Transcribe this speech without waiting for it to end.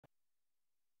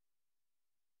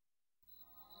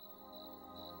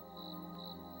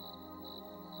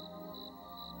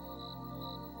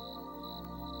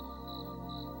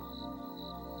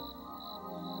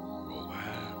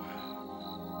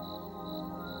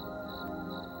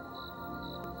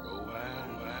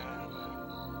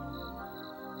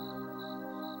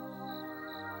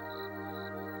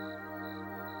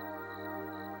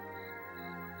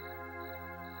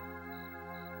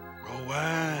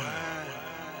Rowanne.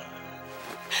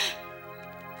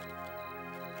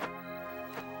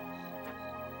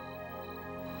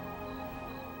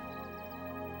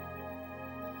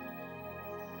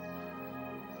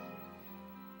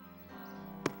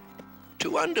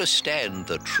 To understand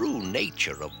the true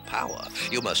nature of power,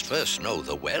 you must first know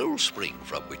the wellspring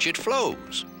from which it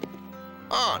flows.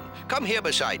 On, come here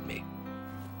beside me.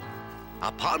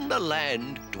 Upon the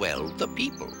land dwell the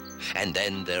people, and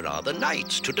then there are the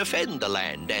knights to defend the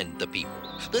land and the people,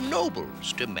 the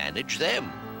nobles to manage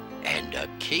them, and a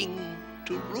king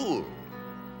to rule.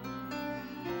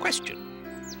 Question: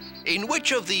 in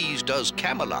which of these does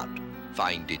Camelot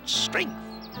find its strength?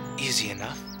 Easy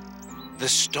enough. The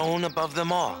stone above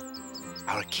them all,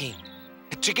 our king.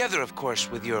 Together, of course,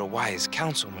 with your wise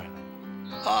counsel,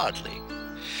 Merlin. Hardly.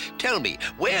 Tell me,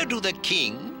 where do the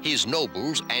king, his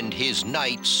nobles, and his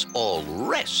knights all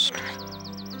rest?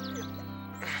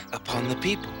 Upon the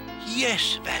people.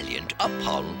 Yes, Valiant,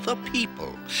 upon the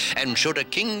people. And should a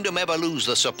kingdom ever lose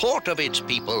the support of its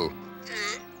people,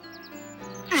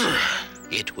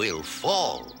 it will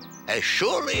fall, as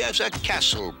surely as a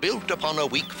castle built upon a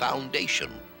weak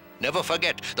foundation. Never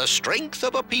forget, the strength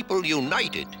of a people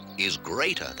united is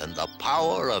greater than the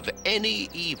power of any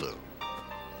evil.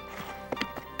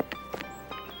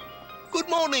 Good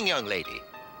morning, young lady.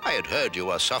 I had heard you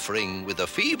were suffering with a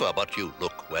fever, but you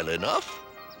look well enough.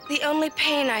 The only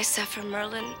pain I suffer,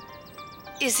 Merlin,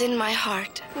 is in my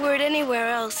heart. Were it anywhere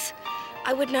else,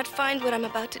 I would not find what I'm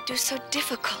about to do so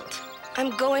difficult.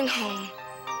 I'm going home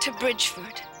to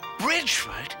Bridgesford.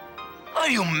 Bridgesford? Are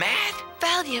you mad?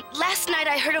 Valiant, last night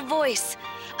I heard a voice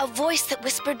that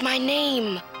whispered my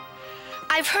name.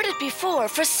 I've heard it before,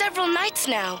 for several nights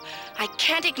now. I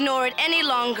can't ignore it any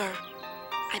longer.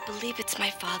 I believe it's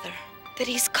my father, that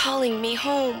he's calling me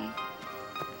home.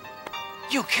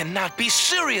 You cannot be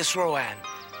serious, Rowanne.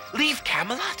 Leave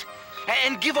Camelot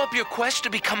and give up your quest to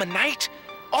become a knight?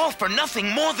 All for nothing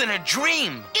more than a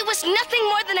dream. It was nothing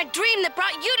more than a dream that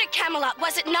brought you to Camelot,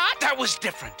 was it not? That was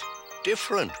different.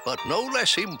 Different, but no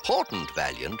less important,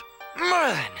 Valiant.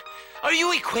 Merlin, are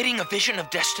you equating a vision of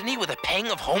destiny with a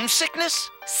pang of homesickness?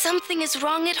 Something is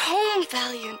wrong at home,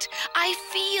 Valiant. I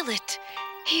feel it.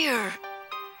 Here.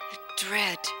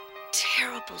 Dread.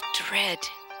 Terrible dread.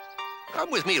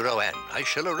 Come with me, Rowanne. I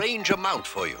shall arrange a mount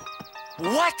for you.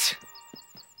 What?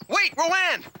 Wait,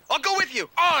 Rowanne! I'll go with you!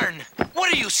 Arn,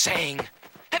 what are you saying?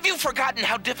 Have you forgotten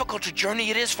how difficult a journey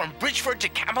it is from Bridgesford to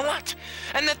Camelot?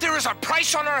 And that there is a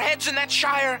price on our heads in that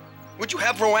shire? Would you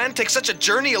have Rowanne take such a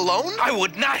journey alone? I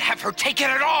would not have her take it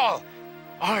at all!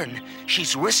 Arn,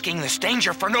 she's risking this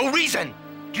danger for no reason.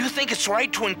 Do you think it's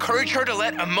right to encourage her to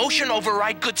let emotion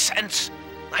override good sense?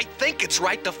 I think it's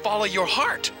right to follow your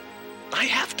heart. I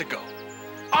have to go.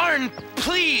 Arn,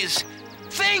 please!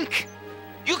 Think!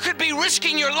 You could be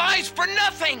risking your lives for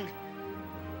nothing!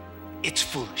 It's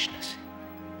foolishness.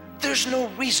 There's no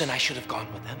reason I should have gone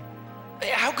with them.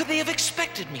 How could they have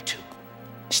expected me to?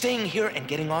 Staying here and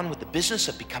getting on with the business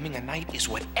of becoming a knight is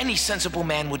what any sensible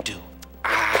man would do.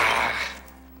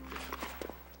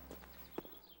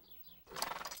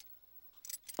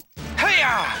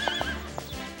 Hiya!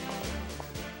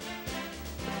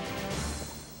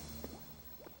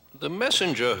 The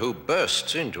messenger who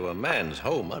bursts into a man's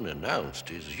home unannounced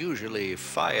is usually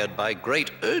fired by great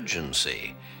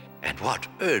urgency. And what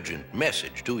urgent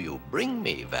message do you bring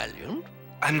me, Valiant?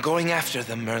 I'm going after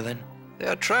them, Merlin.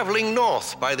 They're traveling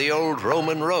north by the old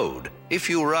Roman road. If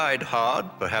you ride hard,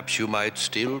 perhaps you might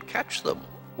still catch them.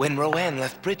 When Rowanne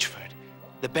left Bridgesford,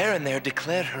 the Baron there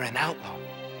declared her an outlaw.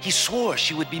 He swore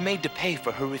she would be made to pay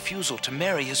for her refusal to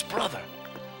marry his brother.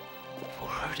 For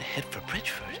her to head for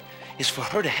Bridgesford is for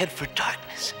her to head for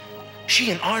darkness. She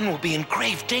and Arn will be in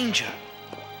grave danger.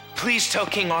 Please tell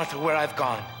King Arthur where I've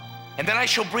gone, and then I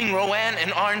shall bring Rowanne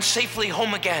and Arn safely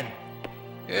home again.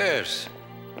 Yes.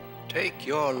 Take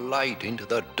your light into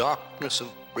the darkness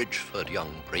of Bridgesford,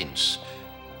 young prince,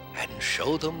 and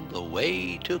show them the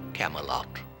way to Camelot.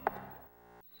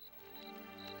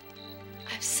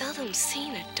 I've seldom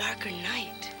seen a darker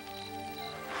night.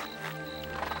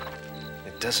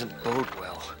 It doesn't bode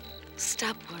well.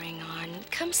 Stop worrying, Arn.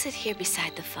 Come sit here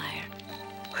beside the fire.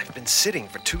 I've been sitting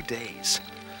for 2 days.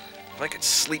 If I could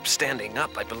sleep standing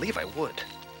up, I believe I would.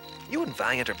 You and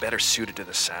Valiant are better suited to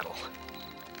the saddle.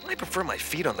 I prefer my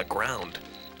feet on the ground.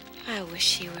 I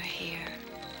wish you were here.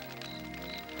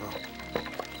 Oh.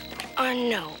 Arn,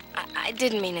 no. I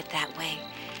didn't mean it that way.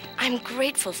 I'm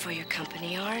grateful for your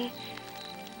company, Arn.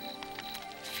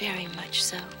 Very much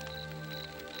so.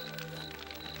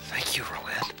 Thank you,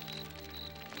 Rowanne.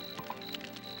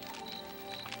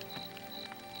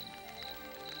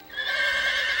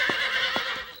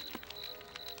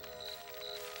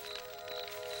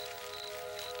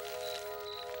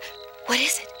 What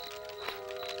is it?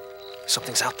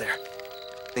 Something's out there.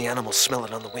 The animals smell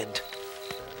it on the wind.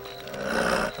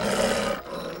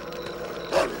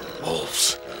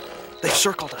 Wolves. They've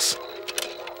circled us.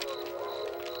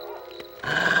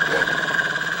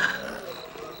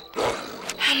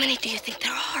 How many do you think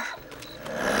there are?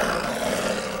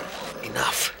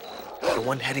 Enough. The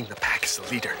one heading the pack is the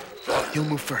leader. He'll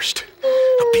move first.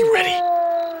 Now be ready.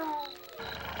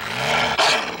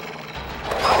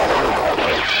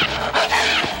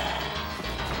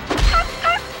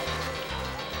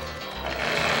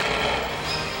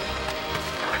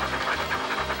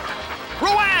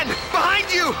 Rowanne!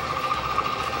 Behind you!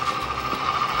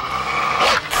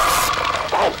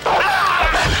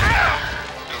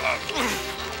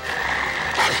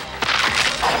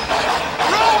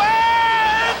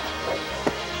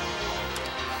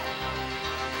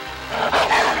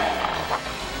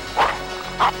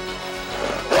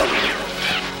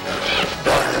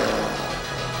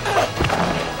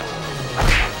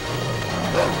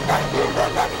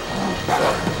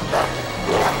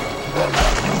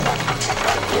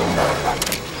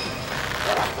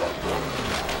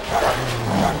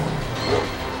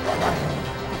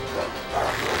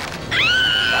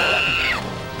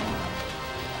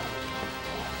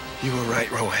 You were right,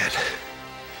 Rowanne.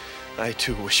 I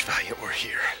too wish Valiant were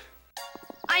here.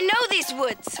 I know these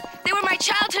woods. They were my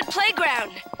childhood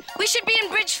playground. We should be in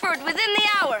Bridgesford within the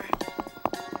hour.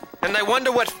 And I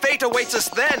wonder what fate awaits us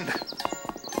then.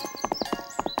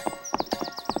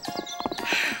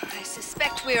 I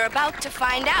suspect we are about to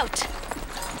find out.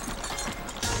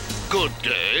 Good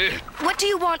day. What do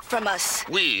you want from us?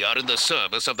 We are in the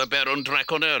service of the Baron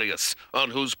Draconarius, on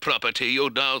whose property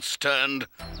you now stand.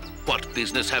 What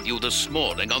business have you this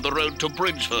morning on the road to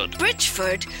Bridgesford?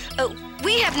 Bridgesford?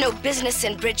 We have no business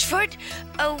in Bridgesford.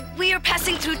 We are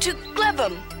passing through to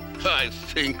Glevham. I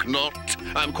think not.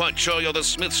 I'm quite sure you're the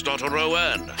smith's daughter,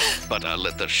 Rowanne. But I'll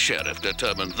let the sheriff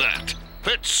determine that.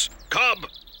 Fitz, Cobb,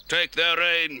 take their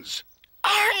reins.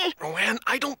 Arn! Rowanne,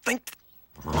 I don't think...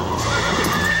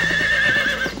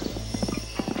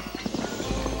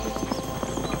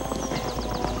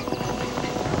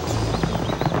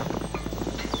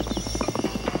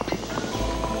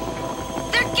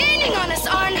 They're gaining on us,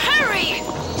 Arn! Hurry!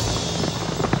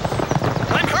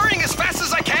 I'm hurrying as fast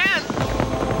as I can!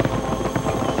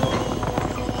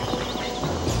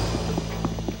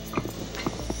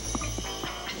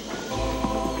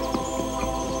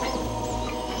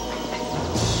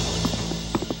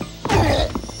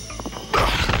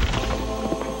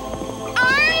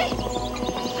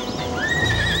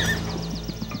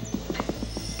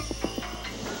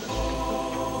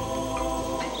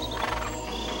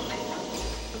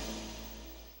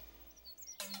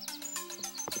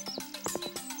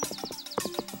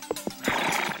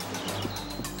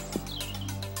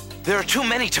 There are too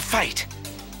many to fight.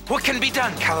 What can be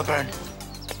done, Caliburn?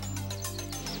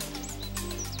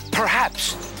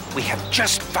 Perhaps we have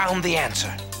just found the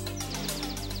answer.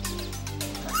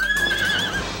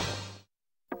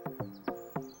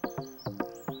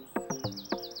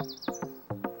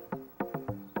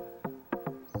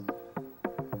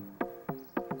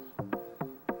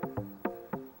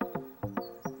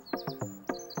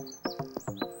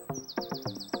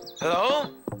 Hello?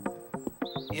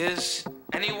 Is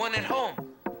anyone at home?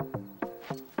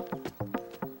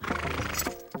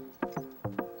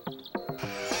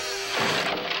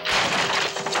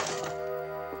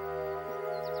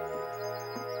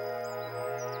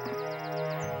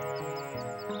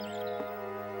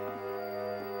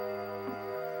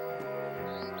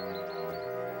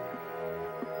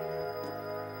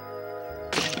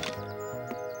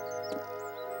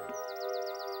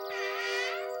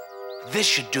 This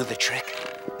should do the trick.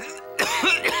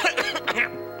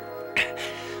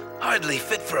 Hardly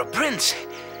fit for a prince.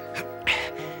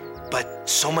 But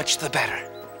so much the better.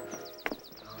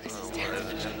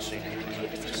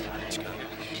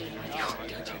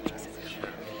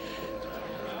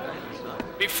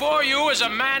 Before you is a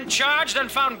man charged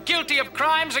and found guilty of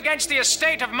crimes against the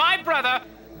estate of my brother,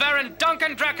 Baron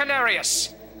Duncan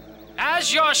Draconarius.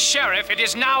 As your sheriff, it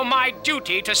is now my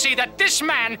duty to see that this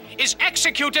man is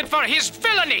executed for his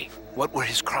villainy. What were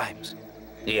his crimes?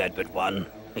 He had but one.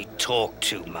 He talked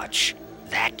too much.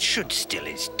 That should still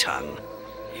his tongue.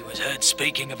 He was heard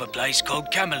speaking of a place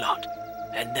called Camelot,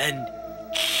 and then...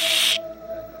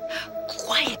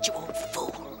 Quiet, you old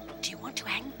fool. Do you want to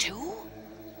hang too?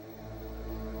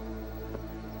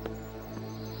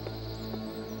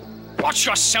 Watch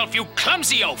yourself, you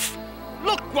clumsy oaf!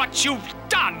 Look what you've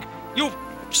done! You've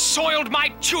soiled my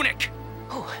tunic!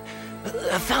 Oh,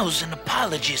 1,000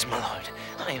 apologies, my lord.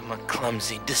 I am a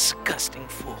clumsy, disgusting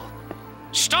fool.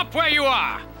 Stop where you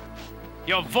are!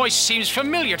 Your voice seems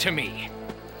familiar to me.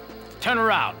 Turn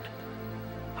around.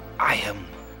 I am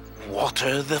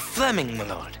Walter the Fleming, my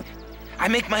lord. I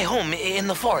make my home in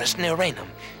the forest near Raynham.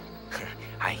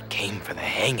 I came for the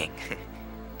hanging.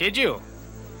 Did you?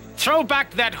 Throw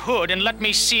back that hood and let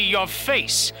me see your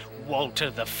face, Walter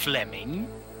the Fleming.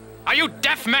 Are you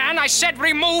deaf, man? I said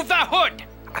remove the hood!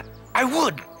 I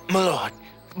would, my lord,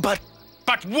 but...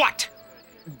 But what?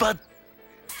 But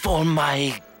for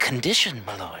my condition,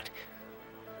 my lord.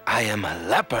 I am a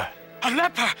leper. A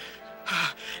leper?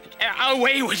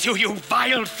 Away with you, you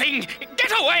vile thing!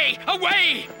 Get away!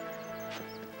 Away!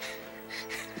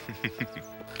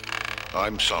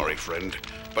 I'm sorry, friend,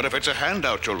 but if it's a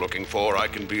handout you're looking for, I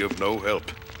can be of no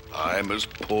help. I'm as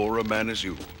poor a man as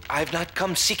you. I've not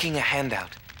come seeking a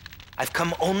handout. I've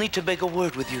come only to beg a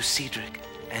word with you, Cedric,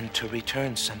 and to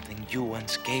return something you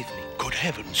once gave me. Good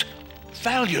heavens!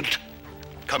 Valiant!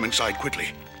 Come inside quickly.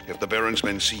 If the Baron's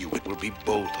men see you, it will be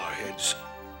both our heads.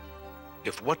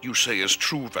 If what you say is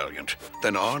true, Valiant,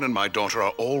 then Arn and my daughter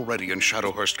are already in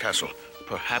Shadowhurst Castle,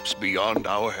 perhaps beyond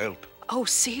our help. Oh,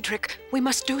 Cedric, we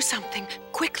must do something.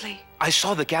 Quickly. I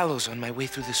saw the gallows on my way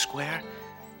through the square.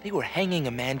 They were hanging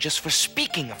a man just for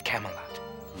speaking of Camelot.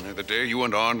 The day you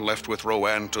and Arn left with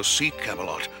Rowanne to seek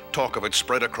Camelot, talk of it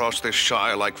spread across this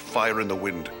shire like fire in the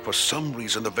wind. For some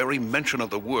reason, the very mention of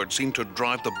the word seemed to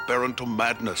drive the Baron to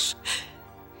madness.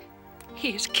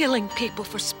 He is killing people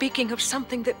for speaking of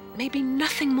something that may be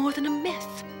nothing more than a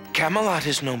myth. Camelot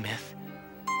is no myth.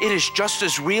 It is just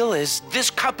as real as this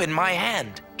cup in my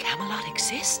hand. Camelot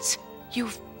exists?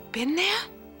 You've been there?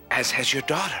 As has your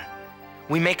daughter.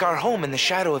 We make our home in the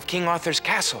shadow of King Arthur's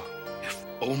castle. If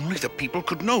only the people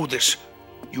could know this.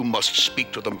 You must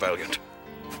speak to them, Valiant.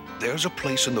 There's a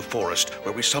place in the forest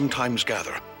where we sometimes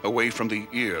gather, away from the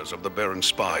ears of the Baron's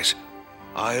spies.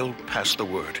 I'll pass the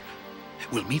word.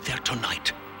 We'll meet there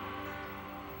tonight.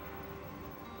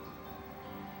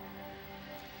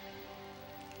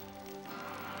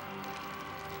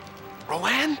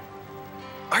 Rowanne?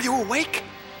 Are you awake?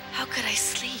 How could I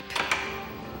sleep?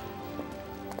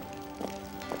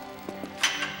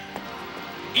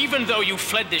 Even though you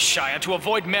fled this shire to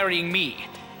avoid marrying me,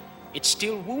 it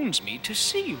still wounds me to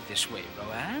see you this way,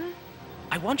 Rowanne.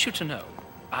 I want you to know,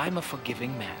 I'm a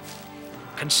forgiving man.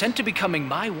 Consent to becoming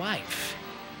my wife,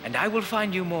 and I will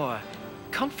find you more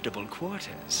comfortable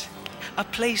quarters. A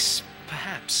place,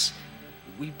 perhaps,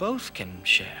 we both can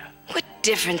share. What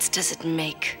difference does it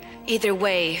make? Either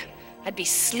way, I'd be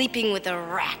sleeping with a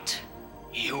rat.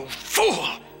 You fool!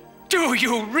 Do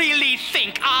you really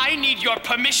think I need your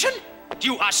permission?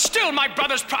 You are still my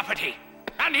brother's property,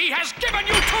 and he has given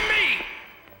you to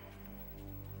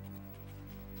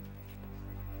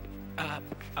me!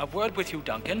 A word with you,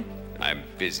 Duncan. I'm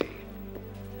busy.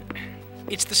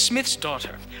 It's the smith's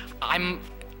daughter. I'm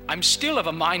still of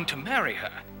a mind to marry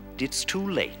her. It's too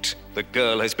late. The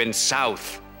girl has been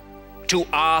south, to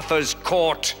Arthur's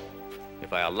court.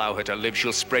 If I allow her to live,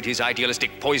 she'll spread his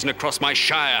idealistic poison across my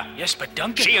shire. Yes, but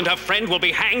Duncan... She and her friend will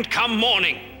be hanged come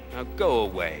morning. Now go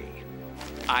away.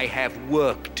 I have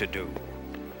work to do.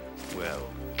 Well,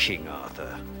 King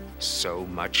Arthur, so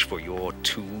much for your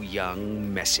 2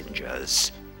 young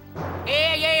messengers.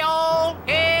 Hear ye all!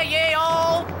 Hear ye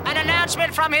all! An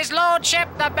announcement from his lordship,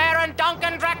 the Baron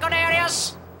Duncan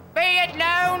Draconarius. Be it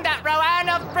known that Rowanne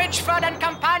of Bridgesford and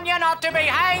companion are to be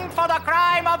hanged for the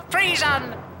crime of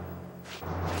treason.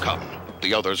 Come,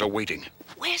 the others are waiting.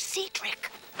 Where's Cedric?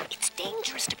 It's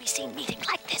dangerous to be seen meeting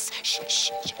like this. Shh,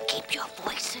 shh, shh. Keep your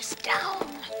voices down.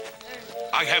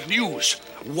 I have news.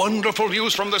 Wonderful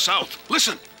news from the south.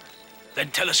 Listen. Then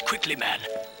tell us quickly, man.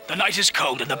 The night is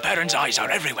cold and the Baron's eyes are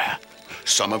everywhere.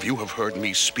 Some of you have heard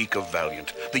me speak of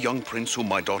Valiant, the young prince whom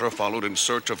my daughter followed in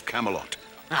search of Camelot.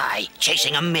 Aye,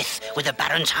 chasing a myth with the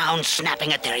Baron's hounds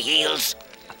snapping at their heels.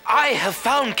 I have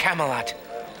found Camelot.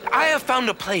 I have found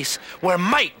a place where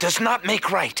might does not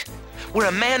make right. Where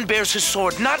a man bears his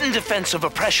sword not in defense of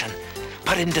oppression,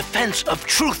 but in defense of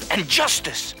truth and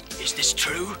justice. Is this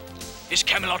true? Is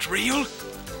Camelot real?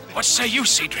 What say you,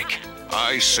 Cedric?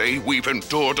 I say we've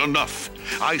endured enough.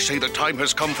 I say the time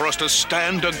has come for us to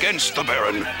stand against the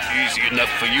Baron. Easy enough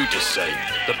for you to say.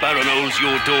 The Baron owes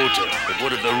your daughter, but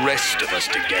what have the rest of us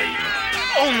to gain?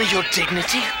 Only your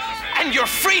dignity and your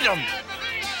freedom.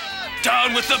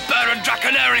 Down with the Baron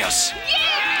Draconarius!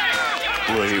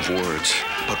 Brave words,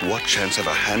 but what chance have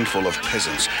a handful of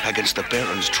peasants against the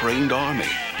Baron's trained army?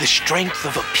 The strength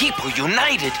of a people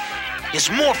united is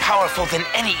more powerful than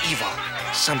any evil.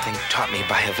 Something taught me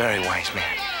by a very wise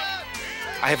man.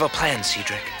 I have a plan,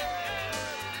 Cedric.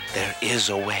 There is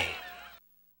a way.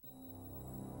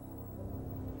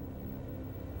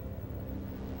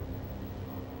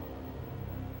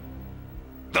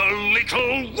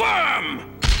 little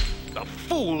worm! The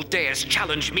fool dares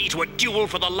challenge me to a duel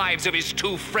for the lives of his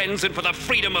 2 friends and for the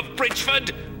freedom of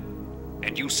Bridgesford?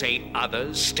 And you say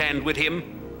others stand with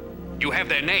him? You have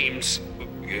their names?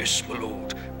 Yes, my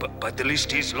lord, but the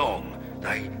list is long.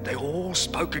 They all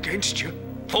spoke against you.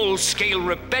 Full-scale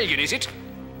rebellion, is it?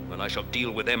 Well, I shall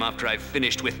deal with them after I've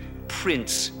finished with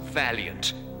Prince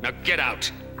Valiant. Now get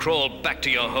out. Crawl back to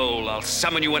your hole. I'll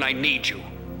summon you when I need you.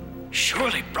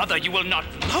 Surely, brother, you will not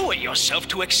lower yourself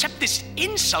to accept this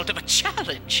insult of a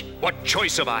challenge. What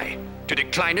choice have I? To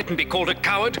decline it and be called a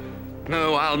coward?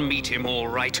 No, I'll meet him all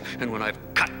right, and when I've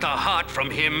cut the heart from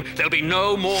him, there'll be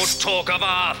no more talk of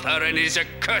Arthur and his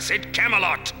accursed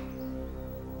Camelot.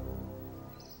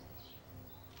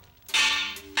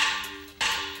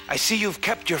 I see you've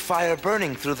kept your fire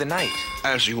burning through the night.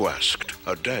 As you asked,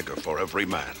 a dagger for every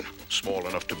man. Small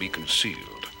enough to be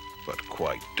concealed, but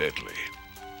quite deadly.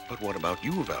 But what about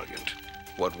you, Valiant?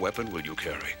 What weapon will you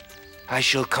carry? I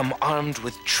shall come armed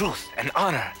with truth and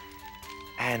honor.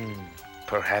 And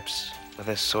perhaps with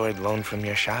a sword loaned from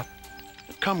your shop?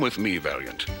 Come with me,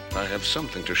 Valiant. I have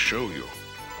something to show you.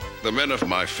 The men of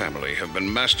my family have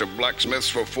been master blacksmiths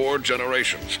for 4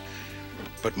 generations.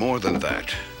 But more than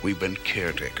that, we've been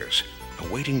caretakers,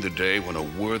 awaiting the day when a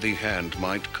worthy hand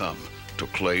might come to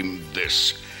claim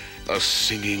this, a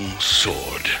singing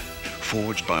sword,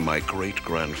 forged by my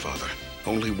great-grandfather.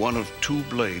 Only one of 2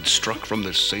 blades struck from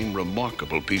this same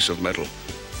remarkable piece of metal.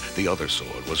 The other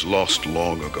sword was lost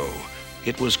long ago.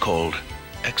 It was called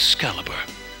Excalibur.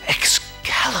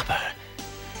 Excalibur?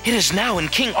 It is now in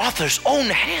King Arthur's own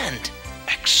hand.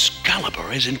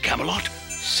 Excalibur is in Camelot?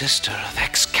 Sister of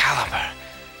Excalibur.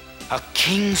 A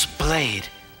king's blade.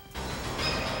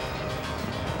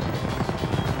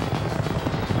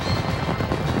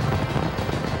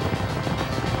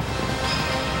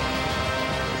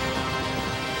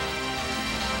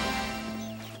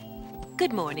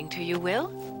 Good morning to you,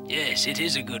 Will. Yes, it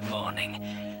is a good morning.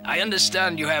 I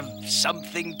understand you have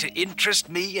something to interest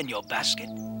me in your basket.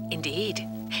 Indeed.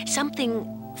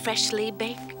 Something freshly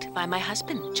baked by my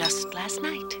husband just last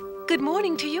night. Good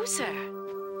morning to you, sir.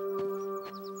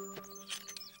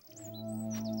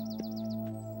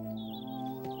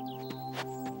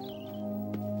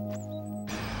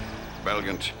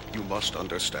 Valiant, you must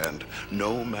understand,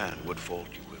 no man would fault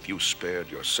you if you spared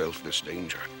yourself this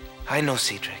danger. I know,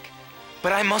 Cedric.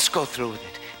 But I must go through with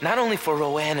it, not only for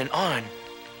Rowanne and Arn,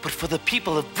 but for the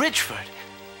people of Bridgesford,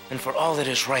 and for all that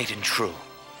is right and true.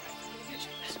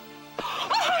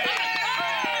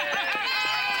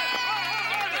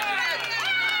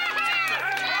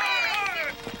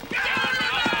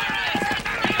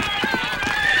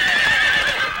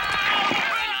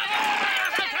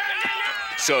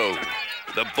 So,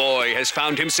 the boy has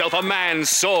found himself a man's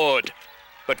sword.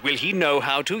 But will he know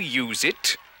how to use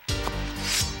it?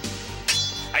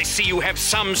 I see you have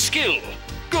some skill.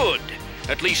 Good.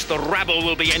 At least the rabble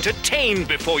will be entertained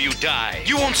before you die.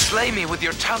 You won't slay me with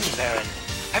your tongue, Baron.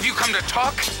 Have you come to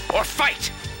talk or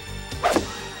fight?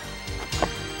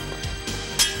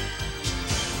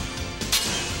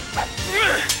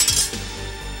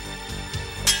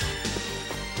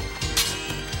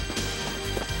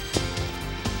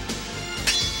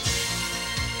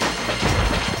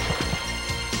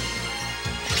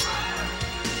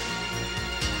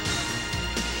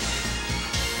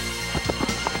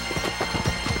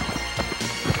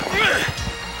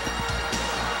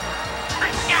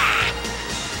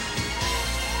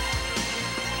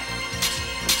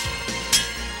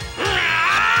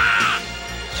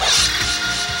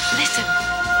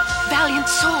 Valiant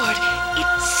sword.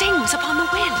 It sings upon the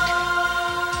wind.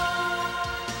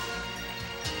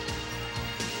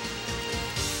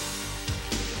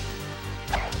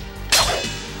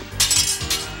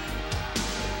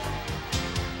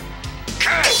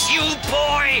 Curse you,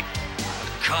 boy!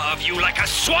 I'll carve you like a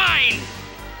swine!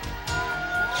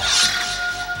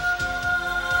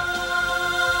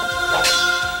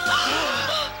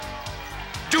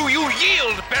 Do you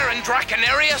yield, Baron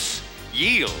Draconarius?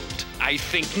 Yield? I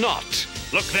think not.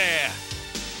 Look there.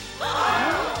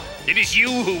 It is you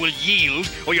who will yield,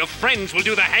 or your friends will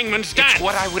do the hangman's dance. It's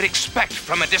what I would expect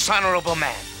from a dishonorable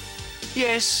man.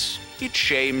 Yes, it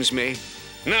shames me.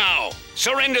 Now,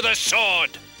 surrender the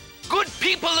sword. Good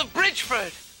people of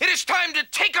Bridgesford, it is time to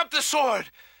take up the sword,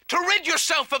 to rid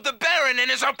yourself of the Baron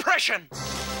and his oppression.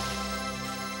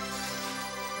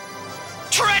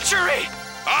 Treachery!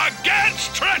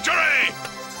 Against treachery!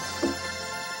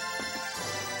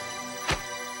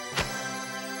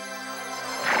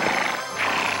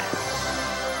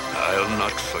 I'll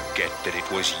not forget that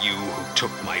it was you who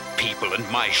took my people and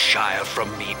my shire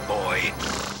from me, boy.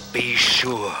 Be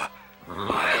sure,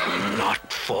 I'll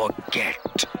not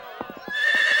forget.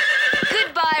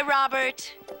 Goodbye,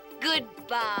 Robert.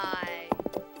 Goodbye.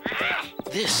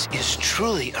 This is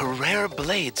truly a rare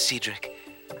blade, Cedric.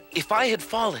 If I had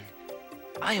fallen,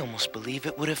 I almost believe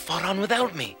it would have fought on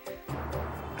without me.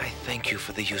 I thank you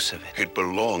for the use of it. It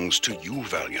belongs to you,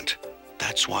 Valiant.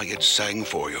 That's why it sang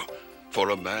for you. For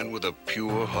a man with a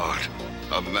pure heart.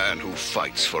 A man who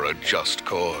fights for a just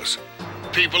cause.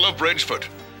 People of Bridgesford,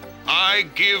 I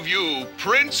give you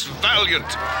Prince Valiant,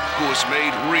 who has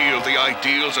made real the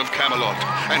ideals of Camelot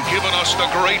and given us the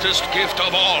greatest gift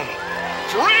of all,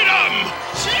 freedom!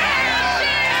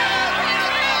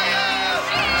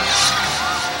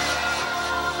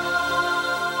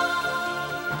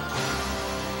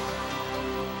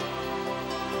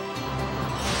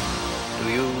 Do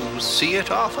you see it,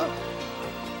 Arthur?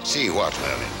 See what,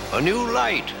 Merlin? A new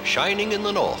light shining in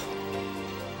the north.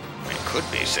 It could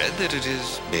be said that it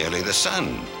is merely the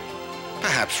sun,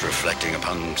 perhaps reflecting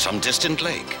upon some distant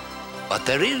lake. But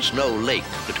there is no lake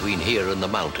between here and the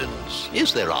mountains,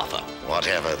 is there, Arthur?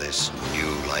 Whatever this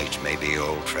new light may be,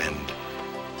 old friend,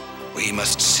 we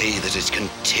must see that it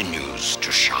continues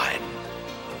to shine.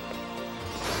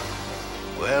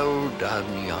 Well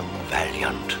done, young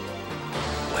Valiant.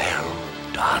 Well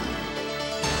done.